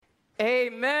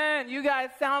Amen. You guys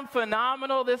sound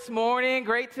phenomenal this morning.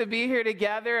 Great to be here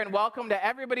together, and welcome to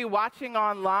everybody watching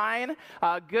online.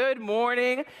 Good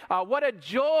morning. What a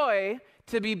joy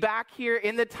to be back here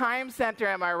in the Time Center,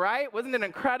 am I right? Wasn't it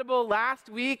incredible last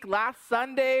week? Last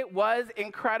Sunday was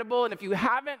incredible, and if you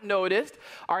haven't noticed,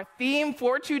 our theme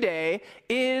for today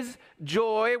is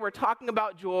joy. We're talking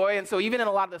about joy, and so even in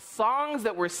a lot of the songs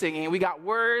that we're singing, we got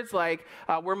words like,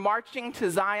 we're marching to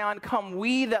Zion, come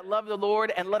we that love the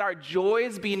Lord, and let our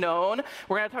joys be known.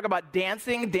 We're going to talk about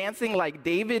dancing like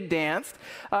David danced,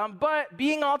 but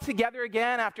being all together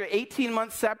again after 18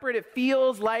 months separate, it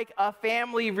feels like a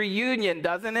family reunion,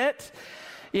 doesn't it?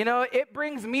 You know, it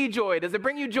brings me joy. Does it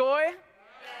bring you joy?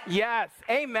 Yes,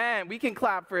 amen. We can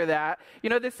clap for that.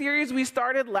 You know, the series we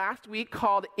started last week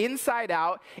called Inside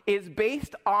Out is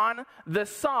based on the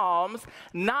Psalms,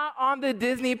 not on the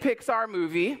Disney Pixar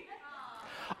movie,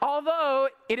 although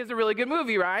it is a really good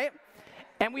movie, right?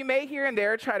 And we may here and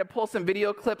there try to pull some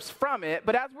video clips from it,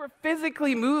 but as we're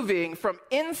physically moving from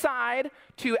inside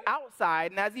to outside,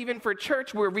 and as even for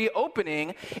church we're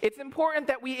reopening, it's important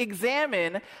that we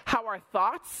examine how our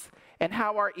thoughts and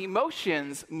how our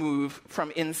emotions move from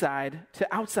inside to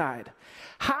outside.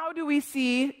 How do we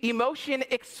see emotion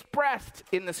expressed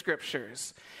in the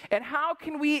scriptures? And how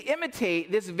can we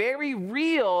imitate this very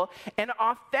real and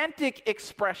authentic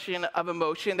expression of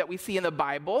emotion that we see in the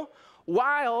Bible,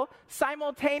 while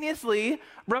simultaneously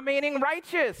remaining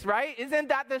righteous, right? Isn't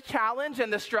that the challenge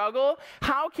and the struggle?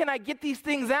 How can I get these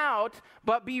things out,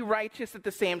 but be righteous at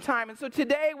the same time? And so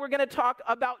today we're going to talk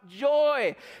about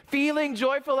joy, feeling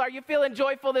joyful. Are you feeling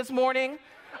joyful this morning?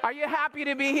 Are you happy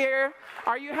to be here?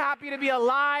 Are you happy to be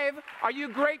alive? Are you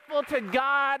grateful to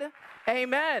God?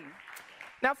 Amen.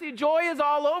 Now, see, joy is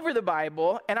all over the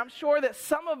Bible, and I'm sure that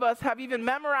some of us have even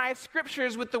memorized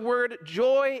scriptures with the word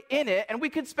joy in it, and we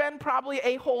could spend probably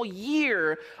a whole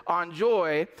year on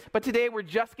joy, but today we're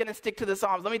just going to stick to the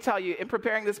Psalms. Let me tell you, in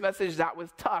preparing this message, that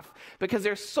was tough, because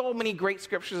there's so many great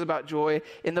scriptures about joy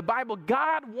in the Bible.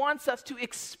 God wants us to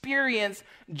experience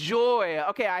joy.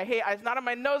 Okay, it's not on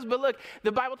my nose, but look,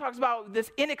 the Bible talks about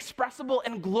this inexpressible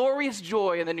and glorious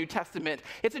joy in the New Testament.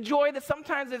 It's a joy that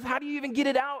sometimes is, how do you even get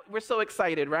it out? We're so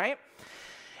excited, right?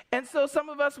 And so some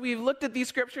of us, we've looked at these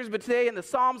scriptures, but today in the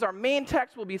Psalms, our main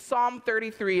text will be Psalm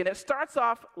 33, and it starts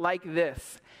off like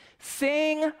this: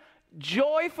 Sing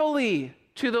joyfully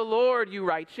to the Lord, you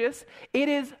righteous. It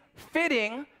is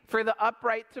fitting for the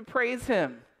upright to praise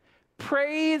him.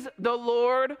 Praise the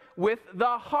Lord with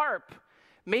the harp.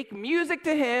 Make music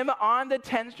to him on the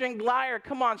 10-string lyre.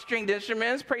 Come on, stringed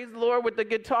instruments. Praise the Lord with the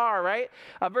guitar, right?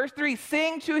 Verse 3,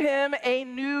 sing to him a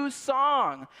new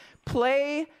song.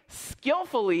 Play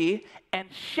skillfully and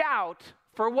shout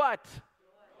for what?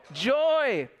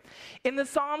 Joy. In the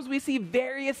Psalms, we see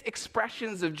various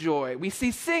expressions of joy. We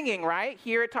see singing, right?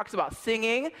 Here it talks about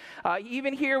singing.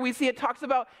 Even here we see it talks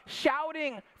about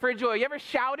shouting for joy. You ever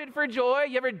shouted for joy?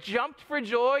 You ever jumped for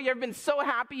joy? You ever been so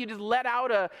happy you just let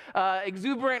out a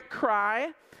exuberant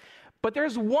cry? But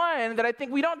there's one that I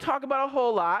think we don't talk about a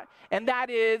whole lot, and that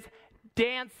is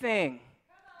dancing.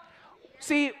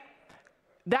 See,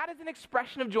 that is an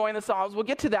expression of joy in the Psalms. We'll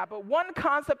get to that. But one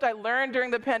concept I learned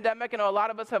during the pandemic, and a lot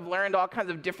of us have learned all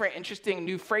kinds of different interesting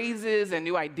new phrases and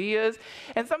new ideas.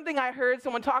 And something I heard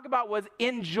someone talk about was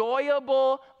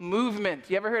enjoyable movement.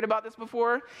 You ever heard about this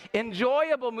before?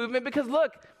 Enjoyable movement, because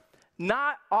look,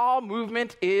 not all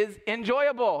movement is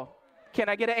enjoyable. Can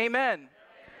I get an amen?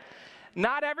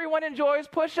 Not everyone enjoys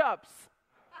push-ups.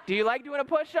 Do you like doing a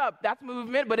push-up? That's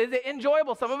movement, but is it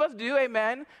enjoyable? Some of us do,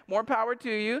 amen. More power to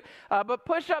you. But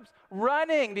push-ups,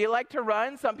 running. Do you like to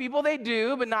run? Some people, they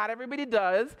do, but not everybody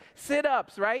does.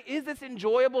 Sit-ups, right? Is this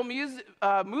enjoyable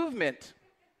movement?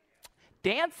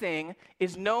 Dancing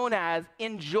is known as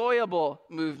enjoyable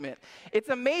movement. It's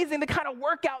amazing the kind of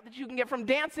workout that you can get from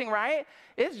dancing, right?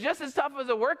 It's just as tough as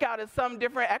a workout as some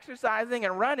different exercising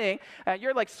and running.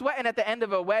 You're like sweating at the end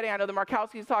of a wedding. I know the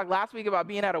Markowskis talked last week about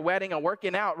being at a wedding and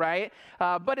working out, right?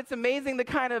 But it's amazing the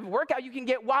kind of workout you can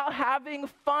get while having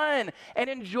fun and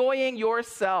enjoying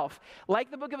yourself. Like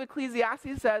the book of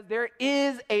Ecclesiastes says, there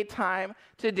is a time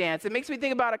to dance. It makes me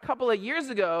think about a couple of years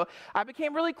ago, I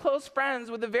became really close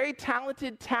friends with a very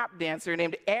talented tap dancer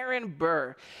named Aaron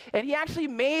Burr. And he actually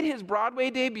made his Broadway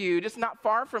debut just not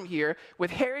far from here with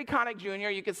Harry Connick Jr.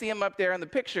 You can see him up there in the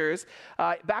pictures.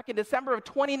 Back in December of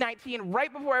 2019,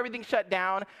 right before everything shut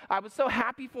down, I was so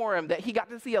happy for him that he got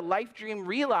to see a life dream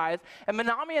realized. And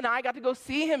Manami and I got to go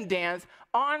see him dance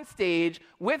on stage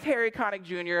with Harry Connick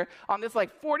Jr. on this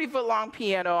like 40-foot long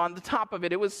piano on the top of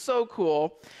it. It was so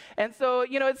cool. And so,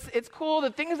 you know, it's cool,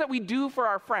 the things that we do for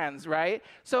our friends, right?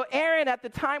 So Aaron at the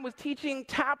time was teaching teaching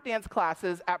tap dance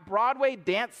classes at Broadway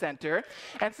Dance Center.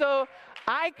 And so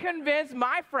I convinced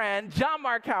my friend, John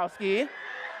Markowski,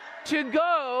 to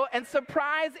go and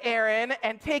surprise Aaron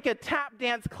and take a tap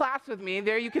dance class with me.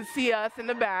 There you can see us in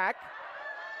the back.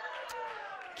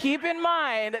 Keep in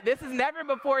mind, this is never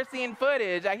before seen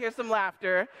footage. I hear some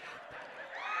laughter.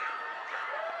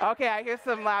 Okay, I hear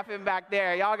some laughing back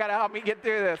there. Y'all got to help me get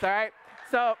through this, all right?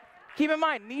 So keep in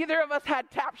mind, neither of us had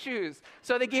tap shoes.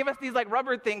 So they gave us these like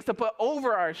rubber things to put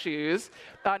over our shoes.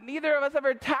 Neither of us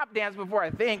ever tap danced before, I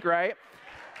think, right?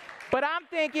 But I'm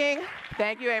thinking,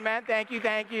 thank you, amen, thank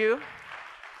you.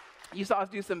 You saw us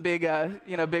do some big,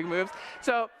 big moves.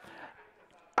 So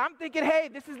I'm thinking, hey,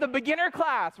 this is the beginner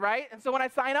class, right? And so when I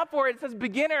sign up for it, it says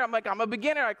beginner. I'm like, I'm a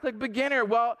beginner. I click beginner.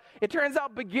 Well, it turns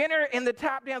out beginner in the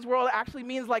tap dance world actually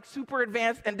means like super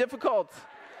advanced and difficult.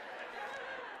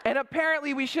 And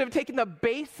apparently we should have taken the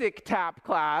basic tap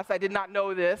class. I did not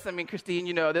know this. I mean, Christine,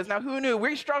 you know this. Now, who knew?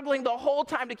 We're struggling the whole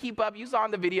time to keep up. You saw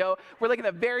in the video. We're like in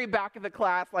the very back of the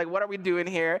class, like, what are we doing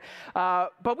here?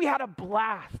 But we had a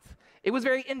blast. It was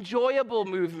very enjoyable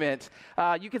movement.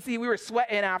 You can see we were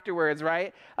sweating afterwards,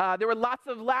 right? There were lots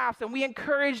of laughs, and we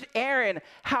encouraged Aaron.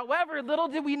 However, little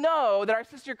did we know that our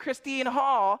sister Christine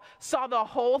Hall saw the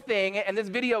whole thing, and this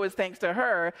video is thanks to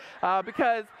her,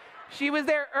 because she was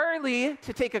there early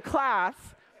to take a class.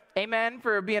 Amen,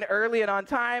 for being early and on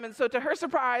time. And so to her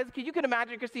surprise, you can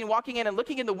imagine Christine walking in and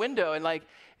looking in the window and like,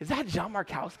 is that John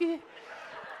Markowski?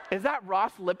 Is that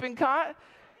Ross Lippincott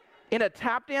in a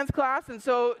tap dance class? And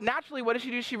so naturally, what does she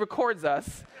do? She records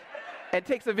us and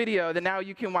takes a video that now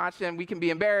you can watch and we can be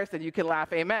embarrassed and you can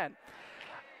laugh, amen.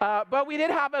 But we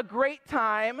did have a great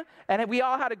time, and we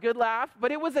all had a good laugh,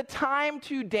 but it was a time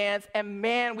to dance, and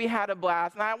man, we had a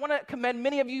blast. And I want to commend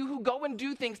many of you who go and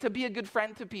do things to be a good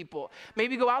friend to people.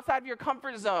 Maybe go outside of your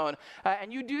comfort zone,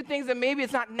 and you do things that maybe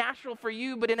it's not natural for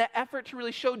you, but in an effort to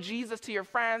really show Jesus to your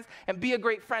friends and be a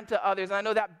great friend to others. And I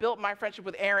know that built my friendship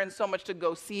with Aaron so much to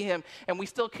go see him, and we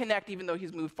still connect even though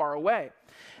he's moved far away.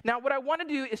 Now, what I want to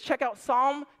do is check out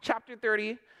Psalm chapter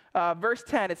 30, verse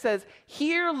 10, it says,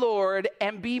 "Hear, Lord,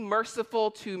 and be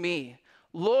merciful to me.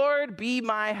 Lord, be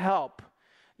my help.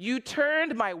 You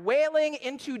turned my wailing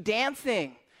into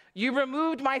dancing. You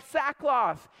removed my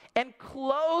sackcloth and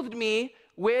clothed me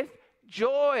with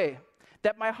joy,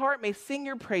 that my heart may sing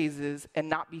your praises and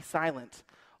not be silent.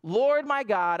 Lord, my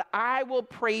God, I will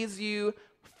praise you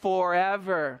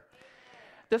forever."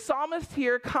 The psalmist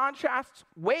here contrasts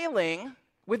wailing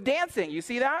with dancing. You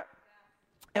see that?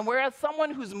 And whereas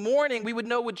someone who's mourning, we would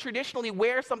know would traditionally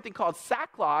wear something called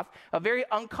sackcloth, a very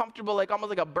uncomfortable, like almost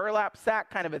like a burlap sack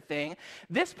kind of a thing,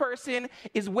 this person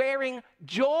is wearing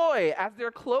joy as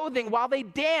their clothing while they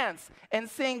dance and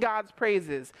sing God's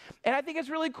praises. And I think it's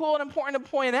really cool and important to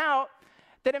point out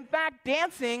that in fact,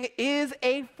 dancing is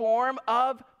a form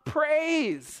of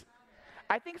praise.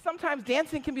 I think sometimes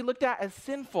dancing can be looked at as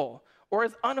sinful or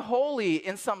as unholy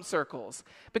in some circles,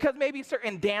 because maybe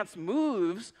certain dance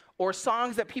moves or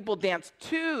songs that people dance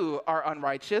to are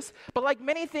unrighteous. But like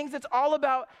many things, it's all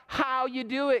about how you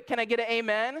do it. Can I get an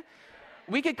amen?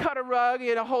 We could cut a rug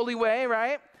in a holy way,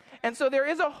 right? And so there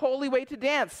is a holy way to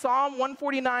dance. Psalm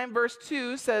 149 verse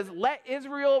 2 says, "Let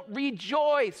Israel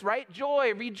rejoice," right?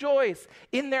 Joy, rejoice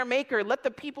in their maker. Let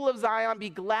the people of Zion be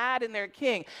glad in their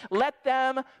king. Let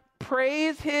them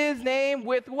praise his name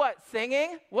with what?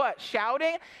 Singing? What?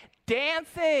 Shouting?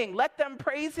 Dancing. Let them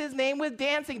praise his name with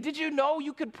dancing. Did you know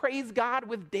you could praise God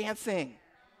with dancing?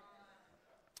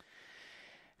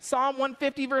 Psalm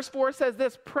 150 verse 4 says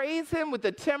this, "Praise him with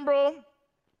the timbrel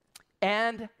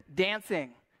and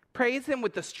dancing. Praise him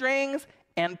with the strings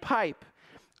and pipe."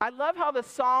 I love how the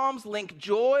Psalms link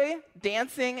joy,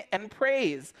 dancing, and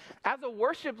praise. As a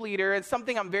worship leader, it's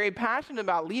something I'm very passionate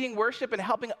about, leading worship and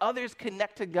helping others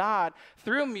connect to God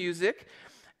through music.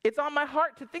 It's on my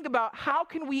heart to think about how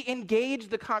can we engage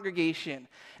the congregation,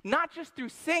 not just through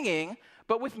singing,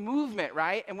 but with movement,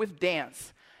 right, and with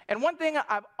dance. And one thing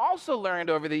I've also learned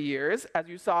over the years, as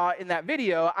you saw in that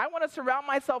video, I want to surround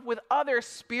myself with other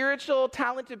spiritual,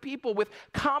 talented people with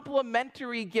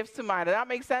complementary gifts to mine. Does that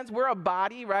make sense? We're a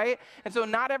body, right? And so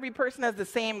not every person has the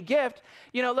same gift.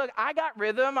 Look, I got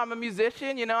rhythm. I'm a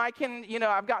musician.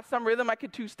 I've got some rhythm. I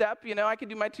could two-step. I could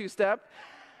do my two-step.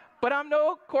 But I'm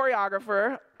no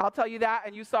choreographer, I'll tell you that,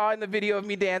 and you saw in the video of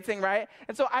me dancing, right?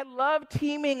 And so I love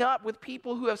teaming up with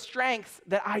people who have strengths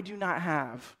that I do not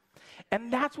have.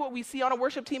 And that's what we see on a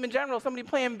worship team in general. Somebody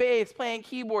playing bass, playing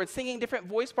keyboard, singing different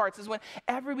voice parts is when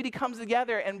everybody comes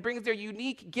together and brings their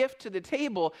unique gift to the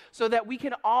table so that we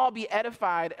can all be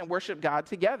edified and worship God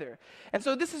together. And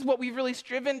so this is what we've really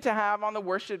striven to have on the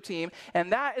worship team.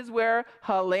 And that is where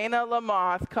Helena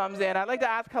Lamoth comes in. I'd like to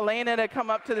ask Helena to come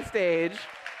up to the stage.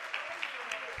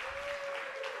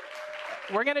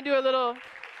 We're going to do a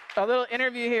little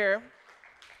interview here.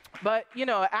 But,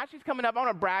 as she's coming up, I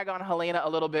want to brag on Helena a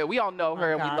little bit. We all know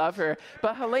her and we love her.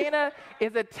 But Helena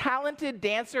is a talented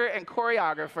dancer and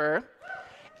choreographer.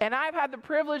 And I've had the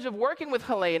privilege of working with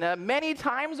Helena many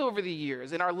times over the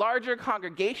years in our larger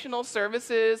congregational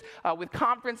services, with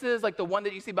conferences like the one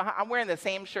that you see behind. I'm wearing the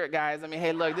same shirt, guys. I mean,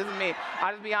 hey, look, this is me.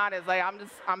 I'll just be honest.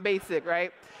 I'm basic,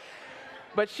 right?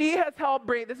 But she has helped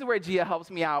bring, this is where Gia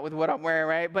helps me out with what I'm wearing,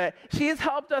 right? But she has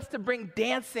helped us to bring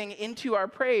dancing into our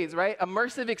praise, right?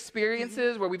 Immersive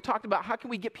experiences where we've talked about how can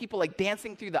we get people like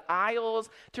dancing through the aisles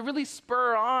to really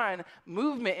spur on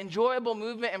movement, enjoyable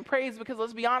movement and praise. Because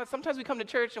let's be honest, sometimes we come to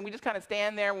church and we just kind of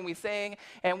stand there when we sing,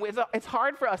 and it's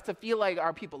hard for us to feel like,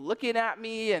 are people looking at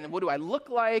me and what do I look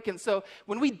like? And so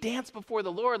when we dance before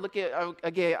the Lord, look at,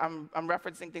 again, I'm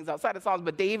referencing things outside of Psalms,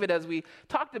 but David, as we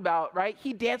talked about, right?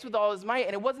 He danced with all his might.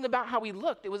 And it wasn't about how he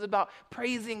looked. It was about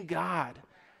praising God.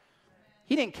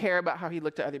 He didn't care about how he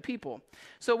looked to other people.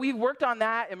 So we've worked on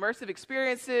that, immersive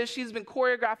experiences. She's been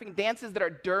choreographing dances that are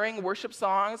during worship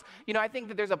songs. I think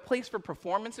that there's a place for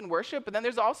performance in worship, but then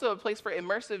there's also a place for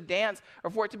immersive dance,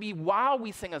 or for it to be while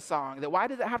we sing a song. That why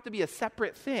does it have to be a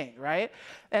separate thing, right?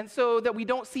 And so that we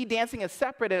don't see dancing as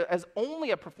separate, as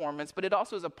only a performance, but it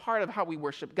also is a part of how we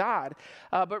worship God.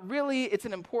 But really, it's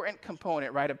an important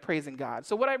component, right, of praising God.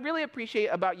 So what I really appreciate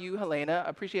about you, Helena,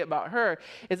 appreciate about her,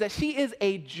 is that she is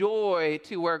a joy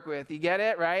to work with. You get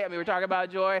it, right? I mean, we're talking about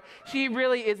joy. She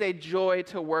really is a joy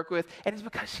to work with, and it's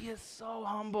because she is so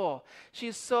humble. She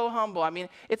is so humble. I mean,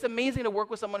 it's amazing to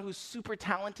work with someone who's super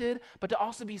talented, but to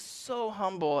also be so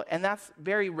humble, and that's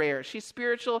very rare. She's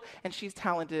spiritual, and she's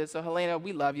talented. So, Helena,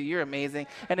 we love you. You're amazing.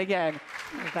 And again,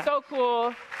 so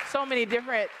cool. So many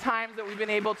different times that we've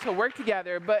been able to work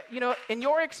together. But, in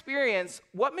your experience,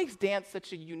 what makes dance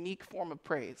such a unique form of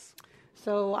praise?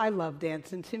 So I love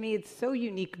dance, and to me it's so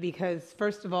unique because,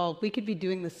 first of all, we could be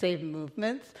doing the same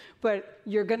movements, but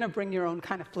you're going to bring your own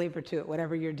kind of flavor to it,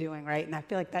 whatever you're doing, right? And I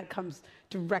feel like that comes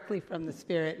directly from the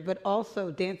Spirit. But also,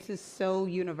 dance is so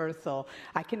universal.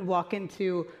 I can walk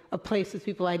into a place with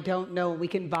people I don't know, and we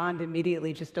can bond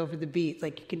immediately just over the beats.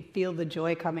 Like, you can feel the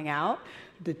joy coming out.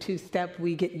 The two-step,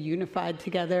 we get unified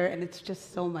together, and it's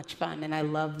just so much fun. And I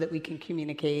love that we can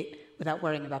communicate without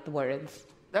worrying about the words.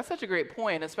 That's such a great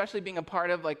point, especially being a part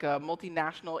of like a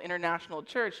multinational, international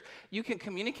church. You can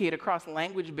communicate across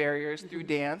language barriers through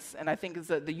dance, and I think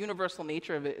the universal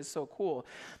nature of it is so cool.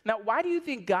 Now, why do you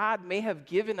think God may have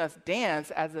given us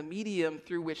dance as a medium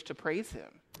through which to praise him?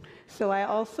 So I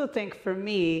also think for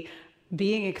me,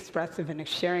 being expressive and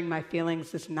sharing my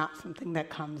feelings is not something that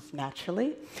comes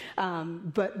naturally.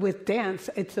 But with dance,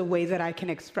 it's a way that I can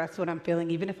express what I'm feeling,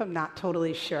 even if I'm not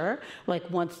totally sure. Like,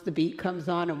 once the beat comes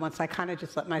on and once I kind of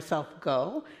just let myself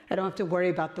go, I don't have to worry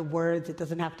about the words. It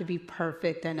doesn't have to be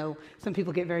perfect. I know some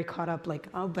people get very caught up like,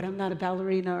 oh, but I'm not a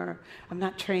ballerina or I'm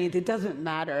not trained. It doesn't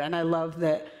matter. And I love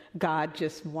that God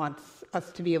just wants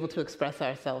us to be able to express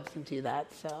ourselves and do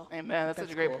that. So, amen. That's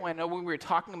such a great point. I know when we were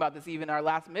talking about this even our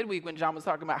last midweek when John was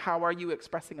talking about how are you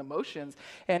expressing emotions,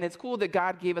 and it's cool that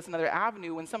God gave us another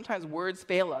avenue when sometimes words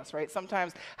fail us, right?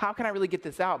 Sometimes, how can I really get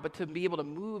this out? But to be able to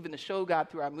move and to show God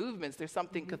through our movements, there's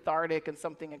something cathartic and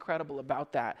something incredible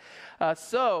about that.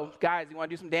 So, guys, you want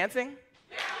to do some dancing?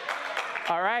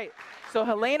 All right. So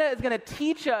Helena is going to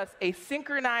teach us a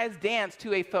synchronized dance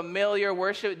to a familiar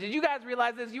worship. Did you guys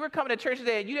realize this? You were coming to church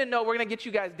today and you didn't know we're going to get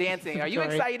you guys dancing. Are you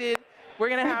excited? We're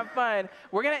going to have fun.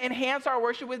 We're going to enhance our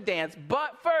worship with dance.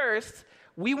 But first,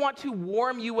 we want to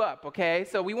warm you up, okay?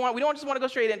 So we don't just want to go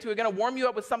straight into it. We're going to warm you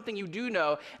up with something you do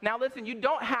know. Now listen, you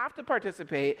don't have to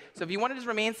participate. So if you want to just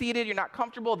remain seated, you're not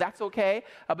comfortable, that's okay.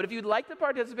 But if you'd like to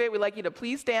participate, we'd like you to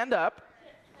please stand up.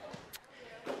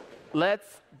 Let's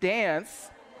dance.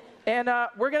 And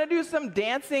we're going to do some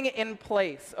dancing in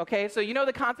place, okay? So you know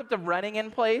the concept of running in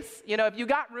place? If you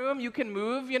got room, you can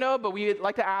move, but we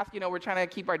like to ask, we're trying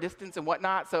to keep our distance and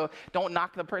whatnot, so don't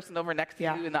knock the person over next to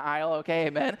you in the aisle, okay?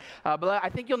 Amen? But I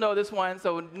think you'll know this one,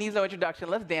 so it needs no introduction.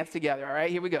 Let's dance together, all right?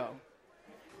 Here we go.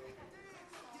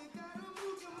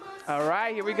 All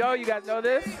right, here we go. You guys know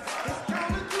this?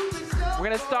 We're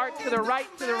going to start to the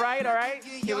right, all right?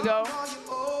 Here we go.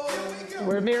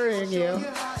 We're mirroring you.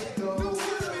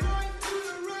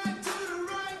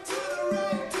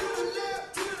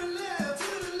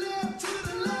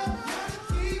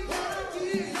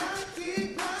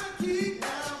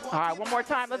 One more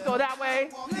time. Let's go that way.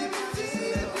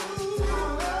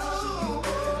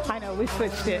 I know, we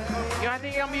switched it. You know, I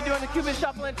think you're going to be doing the Cupid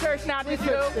Shuffle in church now, did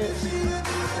you?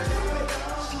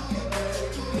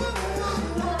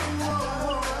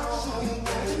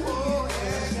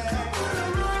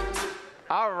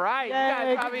 All right.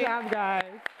 Yay, good job, guys.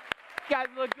 You guys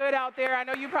look good out there. I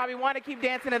know you probably want to keep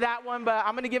dancing to that one, but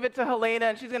I'm going to give it to Helena,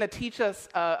 and she's going to teach us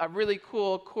a really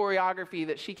cool choreography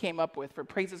that she came up with for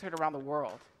Praises Heard Around the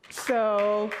World.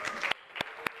 So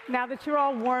now that you're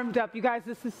all warmed up, you guys,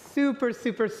 this is super,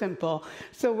 super simple.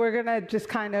 So we're going to just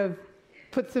kind of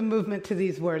put some movement to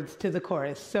these words, to the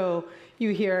chorus. So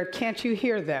you hear, can't you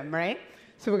hear them, right?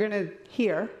 So we're going to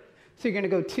hear. So you're going to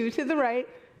go 2 to the right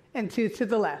and 2 to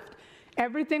the left.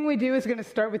 Everything we do is going to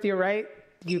start with your right.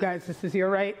 You guys, this is your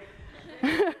right.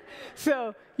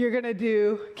 So you're going to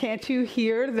do, can't you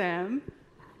hear them?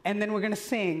 And then we're going to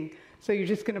sing. So you're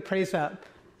just going to praise up.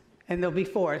 And there'll be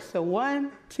 4. So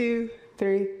 1, 2,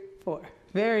 3, 4.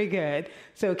 Very good.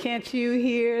 So can't you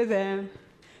hear them?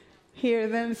 Hear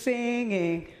them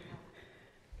singing.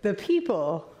 The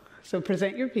people. So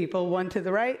present your people, 1 to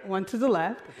the right, 1 to the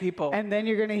left. The people. And then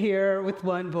you're going to hear with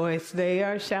one voice, they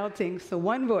are shouting. So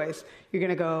one voice, you're going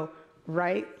to go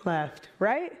right, left,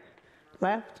 right,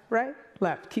 left.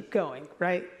 Keep going.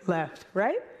 Right, left,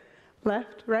 right,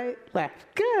 left.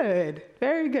 Good.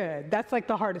 Very good. That's like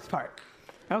the hardest part.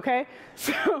 Okay?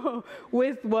 So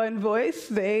with one voice,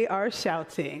 they are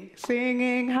shouting,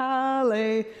 singing,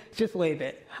 hallelujah. Just wave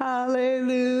it.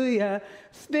 Hallelujah.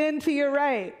 Spin to your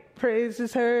right. Praise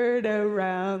is heard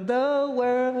around the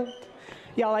world.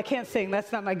 Y'all, I can't sing.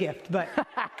 That's not my gift, but. You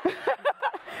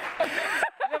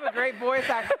have a great voice,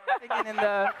 actually. I'm thinking in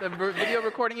the video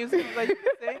recording you seem like you can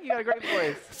sing. You got a great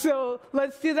voice. So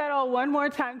let's do that all one more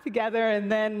time together, and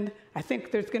then I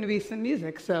think there's going to be some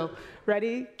music. So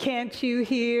ready? Can't you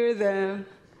hear them?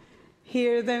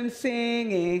 Hear them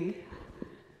singing.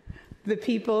 The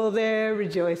people there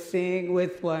rejoicing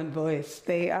with one voice.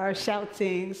 They are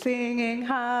shouting, singing,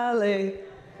 hallelujah.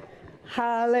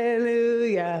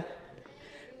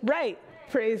 Right.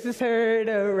 Praise is heard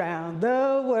around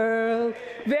the world.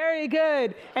 Very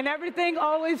good. And everything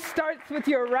always starts with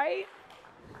your right.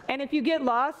 And if you get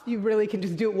lost, you really can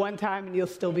just do it one time and you'll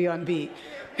still be on beat.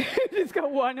 Just go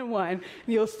 1 and 1 and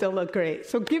you'll still look great.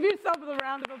 So give yourself a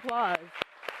round of applause.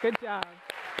 Good job.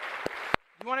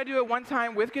 You want to do it one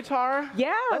time with guitar?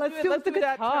 Yeah, let's do it with the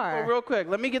that guitar. tempo real quick.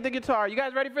 Let me get the guitar. You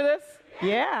guys ready for this?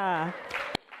 Yeah.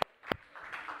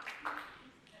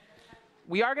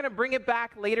 We are going to bring it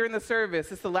back later in the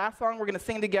service. It's the last song we're going to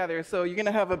sing together, so you're going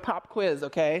to have a pop quiz,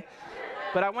 okay?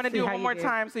 But I want to do it one more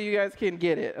time so you guys can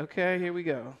get it, okay? Here we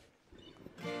go.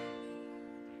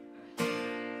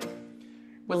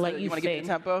 We'll let you want to get the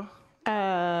tempo?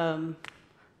 5,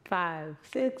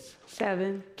 6,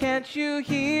 7. Can't you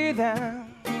hear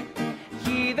them?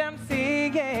 Hear them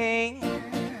singing.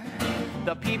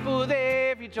 The people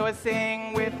there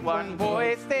rejoicing with one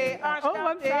voice. They are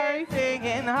shouting,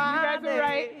 singing,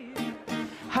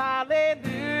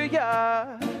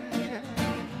 hallelujah.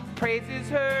 Praise is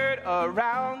heard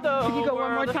around the world. Can you go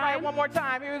one more Let's try it time? one more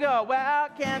time. Here we go. Well,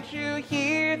 can't you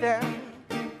hear them?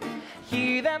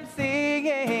 Hear them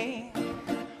singing.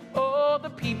 Oh,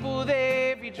 the people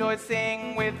there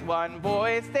rejoicing with one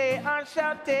voice. They are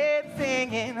shouting,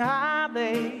 singing,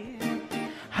 hallelujah.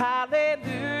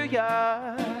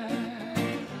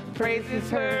 Praise is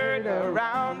heard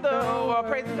around the world.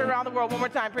 Praise is heard around the world. One more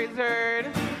time. Praise is heard.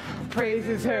 Praise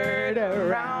is heard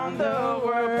around the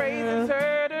world. Praise is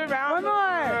heard around the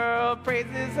world. Praise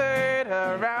is heard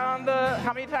around the...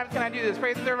 How many times can I do this?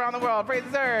 Praise is heard around the world. Praise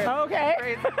is heard. Okay.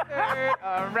 Praise is heard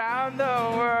around the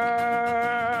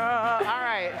world. All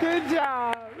right. Good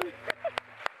job.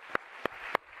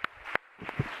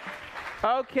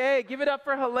 Okay, give it up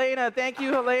for Helena. Thank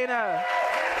you, Helena.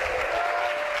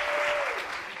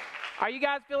 Are you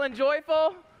guys feeling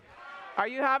joyful? Are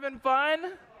you having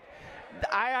fun?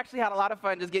 I actually had a lot of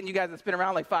fun just getting you guys to spin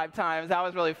around like 5 times. That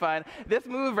was really fun. This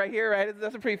move right here, right,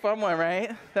 that's a pretty fun one,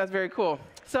 right? That's very cool.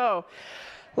 So,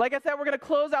 like I said, we're going to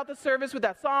close out the service with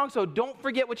that song, so don't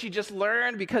forget what you just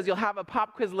learned because you'll have a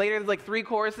pop quiz later. There's like 3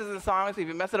 choruses in the song, so if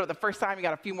you mess it up the first time, you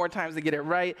got a few more times to get it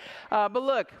right. But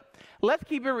look, let's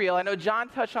keep it real. I know John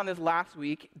touched on this last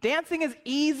week. Dancing is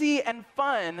easy and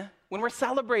fun when we're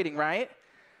celebrating, right?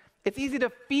 It's easy to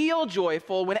feel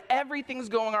joyful when everything's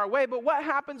going our way, but what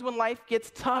happens when life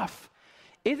gets tough?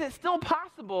 Is it still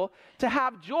possible to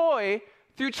have joy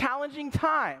through challenging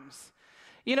times?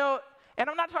 You know, And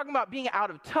I'm not talking about being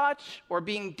out of touch or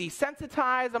being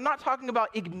desensitized. I'm not talking about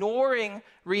ignoring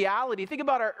reality. Think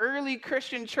about our early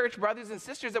Christian church brothers and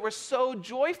sisters that were so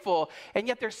joyful, and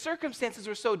yet their circumstances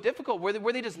were so difficult.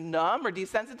 Were they just numb or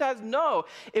desensitized? No,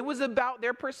 it was about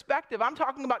their perspective. I'm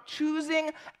talking about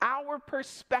choosing our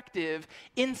perspective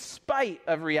in spite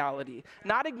of reality,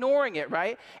 not ignoring it,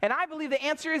 right? And I believe the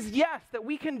answer is yes, that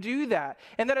we can do that.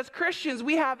 And that as Christians,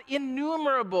 we have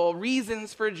innumerable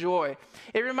reasons for joy.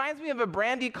 It reminds me of a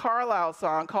Brandi Carlile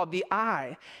song called The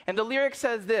Eye. And the lyric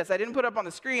says this, I didn't put it up on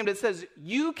the screen, but it says,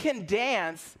 "You can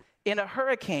dance in a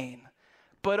hurricane,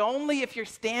 but only if you're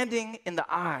standing in the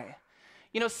eye."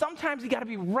 You know, sometimes you got to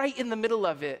be right in the middle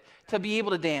of it to be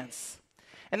able to dance.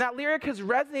 And that lyric has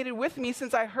resonated with me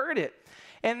since I heard it.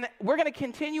 And we're going to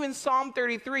continue in Psalm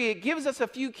 33. It gives us a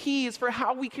few keys for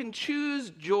how we can choose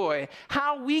joy,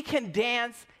 how we can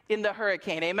dance in the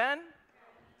hurricane. Amen?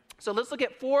 So let's look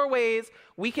at 4 ways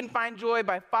we can find joy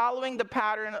by following the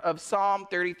pattern of Psalm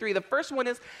 33. The first one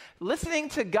is listening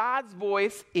to God's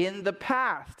voice in the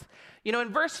past. You know, in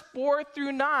verse 4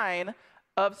 through 9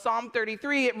 of Psalm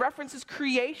 33, it references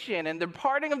creation and the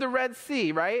parting of the Red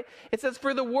Sea, right? It says,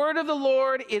 "For the word of the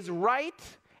Lord is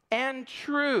right and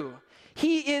true.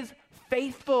 He is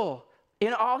faithful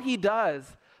in all he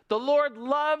does. The Lord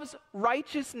loves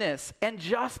righteousness and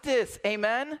justice."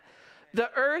 Amen? "The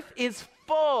earth is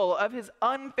full of his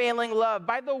unfailing love.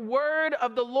 By the word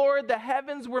of the Lord, the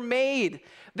heavens were made,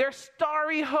 their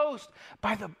starry host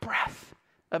by the breath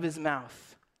of his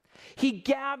mouth. He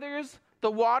gathers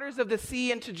the waters of the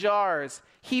sea into jars.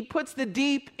 He puts the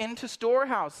deep into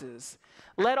storehouses.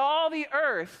 Let all the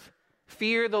earth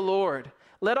fear the Lord.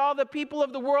 Let all the people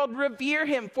of the world revere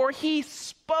him, for he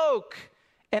spoke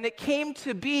and it came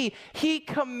to be. He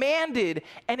commanded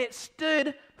and it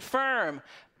stood firm."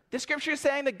 The scripture is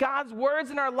saying that God's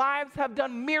words in our lives have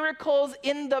done miracles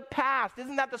in the past.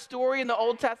 Isn't that the story in the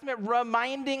Old Testament,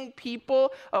 reminding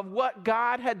people of what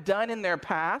God had done in their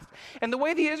past? And the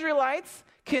way the Israelites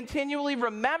continually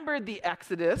remembered the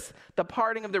Exodus, the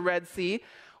parting of the Red Sea,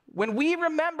 when we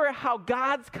remember how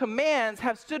God's commands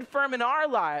have stood firm in our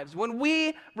lives, when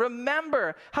we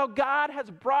remember how God has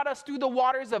brought us through the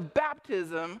waters of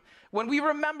baptism, when we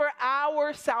remember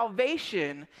our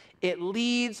salvation, it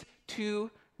leads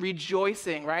to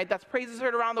rejoicing, right? That's praises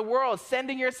heard around the world,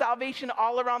 sending your salvation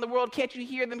all around the world. Can't you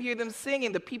hear them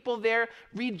singing? The people there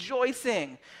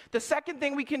rejoicing. The second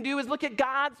thing we can do is look at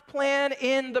God's plan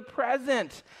in the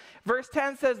present. Verse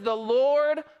 10 says, "The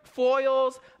Lord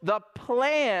foils the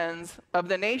plans of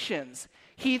the nations.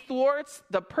 He thwarts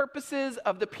the purposes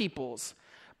of the peoples.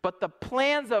 But the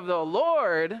plans of the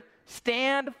Lord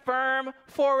stand firm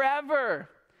forever.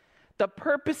 The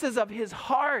purposes of his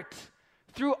heart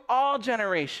through all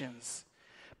generations.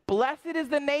 Blessed is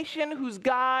the nation whose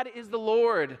God is the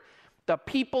Lord, the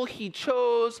people he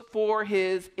chose for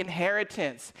his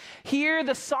inheritance." Here,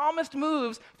 the psalmist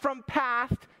moves from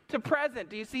past to present.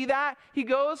 Do you see that? He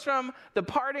goes from the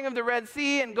parting of the Red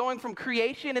Sea and going from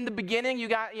creation in the beginning. You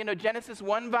got, Genesis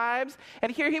 1 vibes.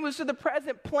 And here he moves to the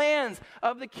present plans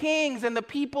of the kings and the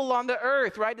people on the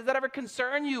earth, right? Does that ever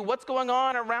concern you? What's going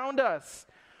on around us?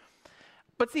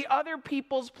 But see, other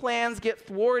people's plans get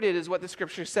thwarted, is what the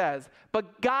scripture says.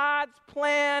 But God's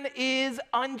plan is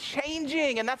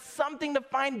unchanging, and that's something to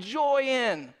find joy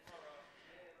in.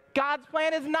 God's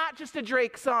plan is not just a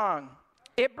Drake song.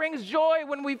 It brings joy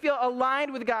when we feel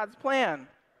aligned with God's plan.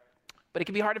 But it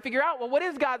can be hard to figure out, well, what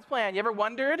is God's plan? You ever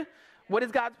wondered? What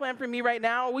is God's plan for me right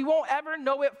now? We won't ever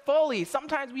know it fully.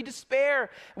 Sometimes we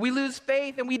despair, we lose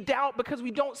faith, and we doubt because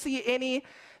we don't see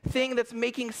anything that's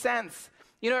making sense.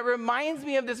 It reminds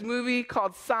me of this movie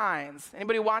called Signs.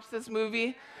 Anybody watch this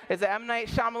movie? It's M. Night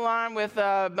Shyamalan with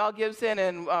Mel Gibson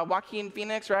and Joaquin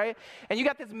Phoenix, right? And you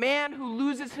got this man who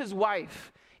loses his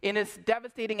wife in this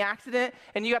devastating accident,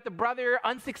 and you got the brother,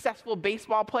 unsuccessful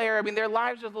baseball player. I mean, their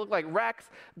lives just look like wrecks.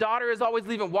 Daughter is always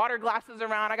leaving water glasses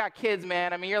around. I got kids,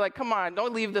 man. I mean, you're like, come on,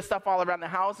 don't leave this stuff all around the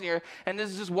house here. And this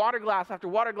is just water glass after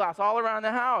water glass all around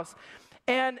the house.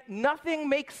 And nothing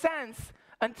makes sense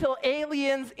until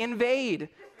aliens invade.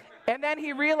 And then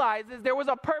he realizes there was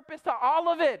a purpose to all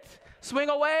of it. Swing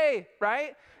away,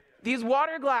 right? These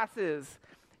water glasses.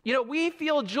 We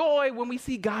feel joy when we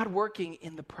see God working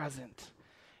in the present,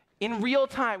 in real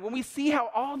time, when we see how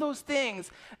all those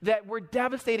things that were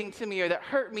devastating to me or that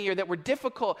hurt me or that were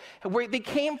difficult, where they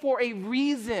came for a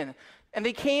reason, and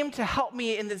they came to help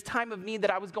me in this time of need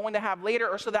that I was going to have later,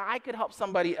 or so that I could help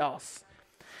somebody else.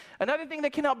 Another thing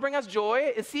that can help bring us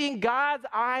joy is seeing God's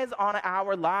eyes on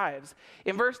our lives.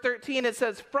 In verse 13, it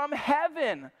says, "From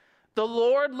heaven, the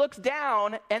Lord looks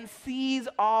down and sees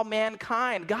all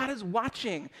mankind." God is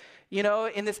watching.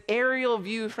 in this aerial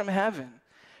view from heaven.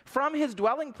 From his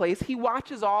dwelling place, he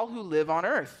watches all who live on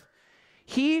earth.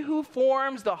 He who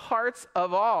forms the hearts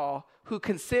of all, who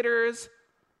considers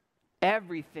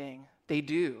everything they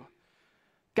do.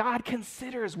 God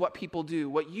considers what people do,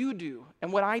 what you do,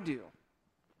 and what I do.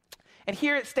 And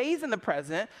here it stays in the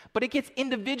present, but it gets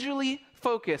individually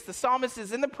focused. The psalmist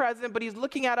is in the present, but he's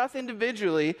looking at us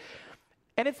individually.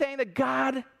 And it's saying that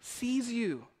God sees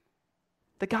you,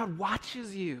 that God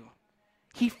watches you.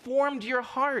 He formed your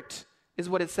heart, is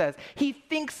what it says. He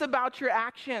thinks about your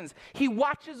actions. He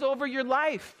watches over your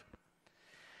life.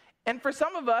 And for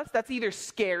some of us, that's either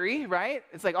scary, right?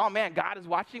 It's like, oh man, God is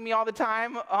watching me all the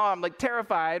time. Oh, I'm like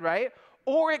terrified, right?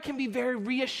 Or it can be very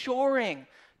reassuring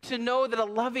to know that a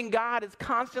loving God is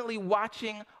constantly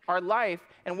watching our life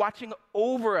and watching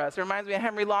over us. It reminds me of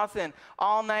Henry Lawson,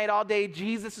 all night, all day,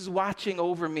 Jesus is watching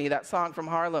over me, that song from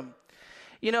Harlem.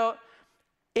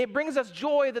 It brings us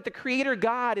joy that the Creator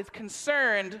God is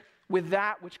concerned with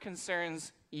that which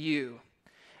concerns you.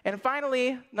 And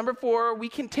finally, number 4, we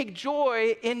can take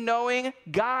joy in knowing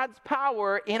God's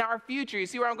power in our future. You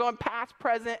see where I'm going? Past,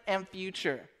 present, and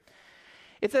future.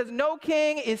 It says, no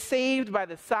king is saved by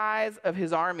the size of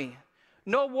his army.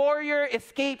 No warrior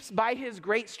escapes by his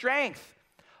great strength.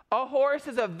 A horse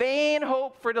is a vain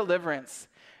hope for deliverance.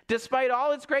 Despite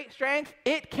all its great strength,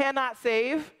 it cannot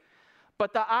save.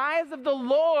 But the eyes of the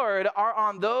Lord are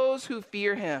on those who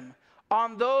fear him,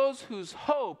 on those whose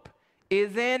hope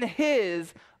is in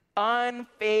his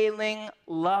unfailing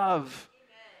love,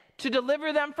 to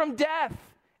deliver them from death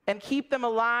and keep them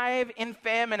alive in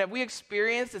famine. Have we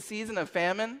experienced a season of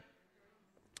famine?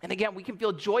 And again, we can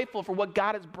feel joyful for what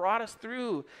God has brought us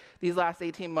through these last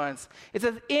 18 months. It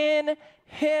says, in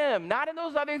him, not in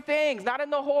those other things, not in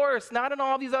the horse, not in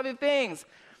all these other things.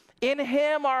 In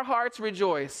him our hearts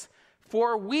rejoice,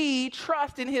 for we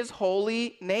trust in his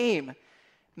holy name.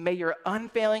 May your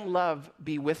unfailing love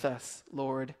be with us,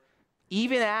 Lord,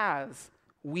 even as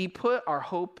we put our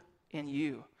hope in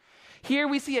you. Here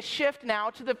we see a shift now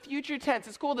to the future tense.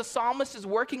 It's cool. The psalmist is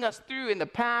working us through in the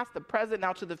past, the present,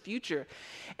 now to the future.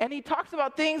 And he talks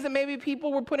about things that maybe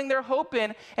people were putting their hope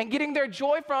in and getting their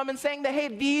joy from and saying that, hey,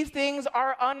 these things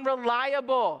are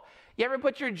unreliable. You ever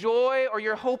put your joy or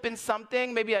your hope in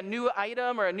something, maybe a new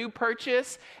item or a new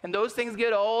purchase, and those things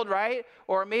get old, right?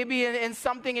 Or maybe in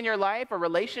something in your life, a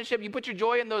relationship, you put your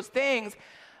joy in those things.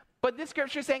 But this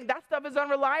scripture is saying that stuff is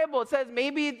unreliable. It says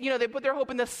maybe, they put their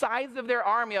hope in the size of their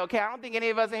army. Okay, I don't think any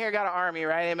of us in here got an army,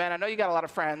 right? Amen. I know you got a lot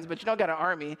of friends, but you don't got an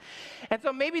army. And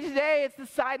so maybe today it's the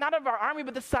size, not of our army,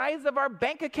 but the size of our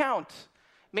bank account.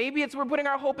 Maybe we're putting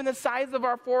our hope in the size of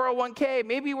our 401k.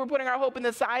 Maybe we're putting our hope in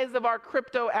the size of our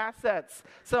crypto assets,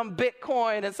 some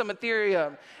Bitcoin and some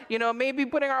Ethereum. Maybe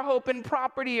putting our hope in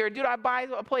property, or did I buy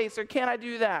a place, or can I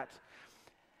do that?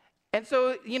 And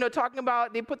so, talking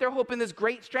about they put their hope in this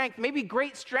great strength. Maybe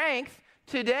great strength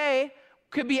today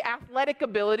could be athletic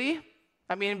ability.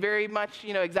 I mean, very much,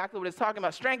 exactly what it's talking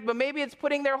about, strength. But maybe it's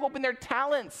putting their hope in their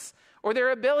talents or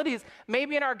their abilities.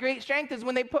 Maybe in our great strength is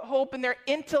when they put hope in their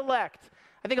intellect.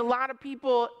 I think a lot of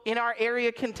people in our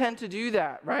area can tend to do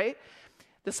that, right?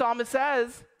 The psalmist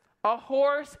says, a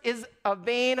horse is a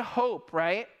vain hope,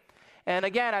 right? And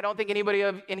again, I don't think anybody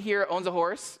in here owns a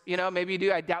horse. Maybe you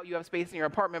do. I doubt you have space in your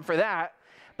apartment for that.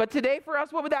 But today for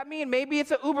us, what would that mean? Maybe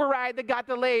it's an Uber ride that got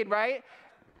delayed, right?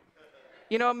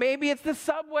 Maybe it's the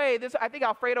subway. I think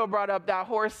Alfredo brought up that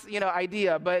horse,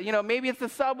 idea. But, maybe it's the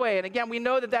subway. And again, we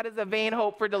know that is a vain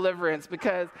hope for deliverance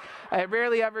because it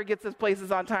rarely ever gets us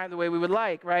places on time the way we would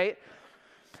like, right?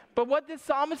 But what this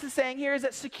psalmist is saying here is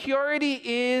that security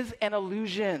is an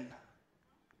illusion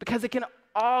because it can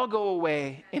all go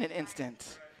away in an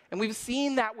instant. And we've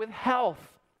seen that with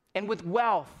health and with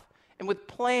wealth and with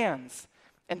plans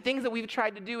and things that we've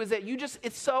tried to do is that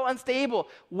it's so unstable.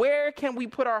 Where can we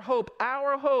put our hope?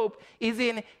 Our hope is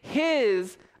in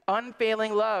his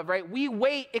unfailing love, right? We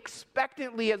wait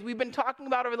expectantly, as we've been talking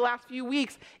about over the last few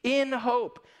weeks, in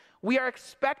hope. We are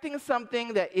expecting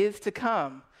something that is to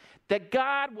come, that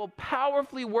God will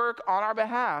powerfully work on our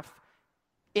behalf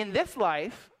in this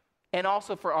life and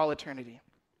also for all eternity.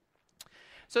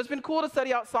 So it's been cool to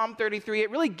study out Psalm 33.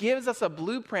 It really gives us a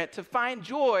blueprint to find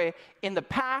joy in the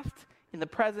past, in the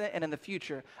present, and in the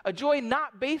future. A joy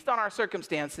not based on our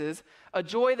circumstances, a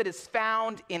joy that is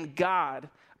found in God,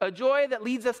 a joy that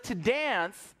leads us to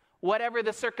dance whatever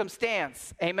the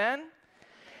circumstance. Amen?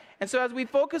 And so as we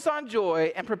focus on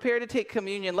joy and prepare to take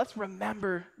communion, let's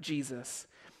remember Jesus.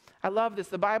 I love this.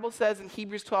 The Bible says in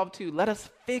Hebrews 12:2, let us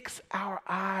fix our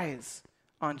eyes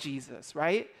on Jesus,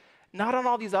 right? Not on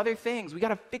all these other things. We got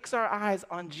to fix our eyes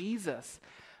on Jesus,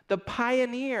 the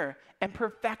pioneer and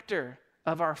perfecter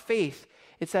of our faith.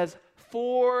 It says,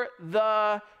 for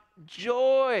the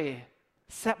joy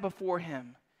set before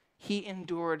him, he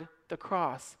endured the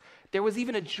cross. There was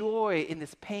even a joy in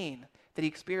this pain that he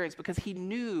experienced because he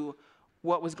knew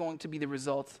what was going to be the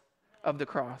result of the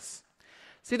cross.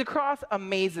 See, the cross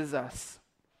amazes us.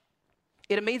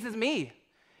 It amazes me.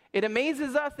 It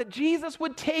amazes us that Jesus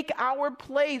would take our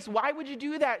place. Why would you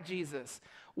do that, Jesus?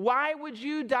 Why would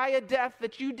you die a death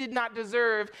that you did not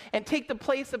deserve and take the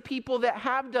place of people that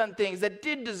have done things that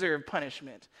did deserve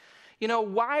punishment? You know,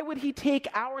 why would he take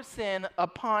our sin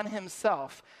upon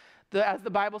himself? As the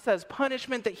Bible says,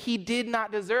 punishment that he did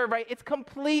not deserve, right? It's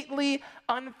completely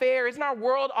unfair. Isn't our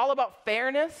world all about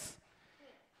fairness?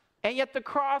 And yet the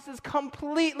cross is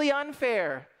completely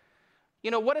unfair. You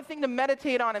know, what a thing to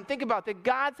meditate on and think about, that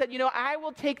God said, you know, I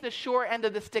will take the short end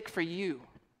of the stick for you.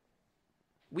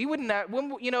 We wouldn't,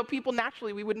 people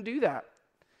naturally, we wouldn't do that.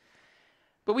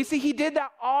 But we see he did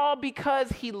that all because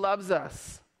he loves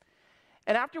us.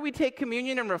 And after we take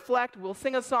communion and reflect, we'll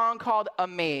sing a song called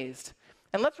Amazed.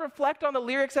 And let's reflect on the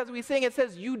lyrics as we sing. It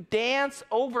says, you dance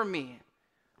over me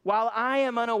while I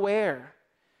am unaware.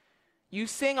 You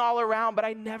sing all around, but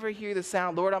I never hear the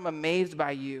sound. Lord, I'm amazed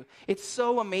by you. It's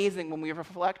so amazing when we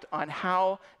reflect on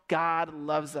how God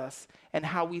loves us and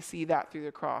how we see that through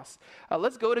the cross.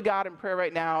 Let's go to God in prayer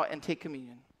right now and take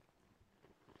communion.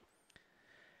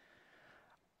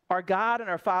 Our God and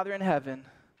our Father in heaven,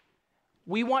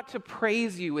 we want to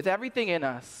praise you with everything in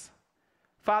us.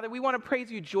 Father, we want to praise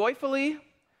you joyfully.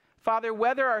 Father,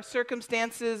 whether our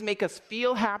circumstances make us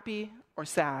feel happy or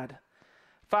sad.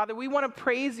 Father, we want to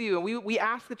praise you, and we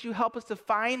ask that you help us to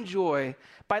find joy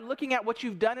by looking at what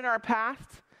you've done in our past,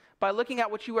 by looking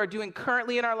at what you are doing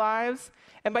currently in our lives,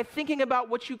 and by thinking about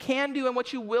what you can do and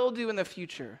what you will do in the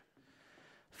future.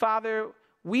 Father,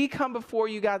 we come before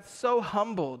you, God, so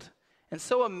humbled and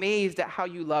so amazed at how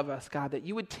you love us, God, that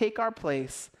you would take our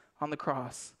place on the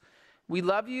cross. We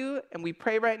love you, and we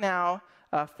pray right now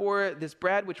for this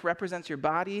bread, which represents your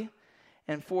body,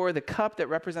 and for the cup that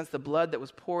represents the blood that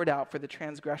was poured out for the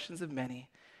transgressions of many.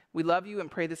 We love you and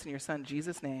pray this in your Son,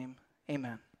 Jesus' name.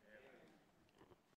 Amen.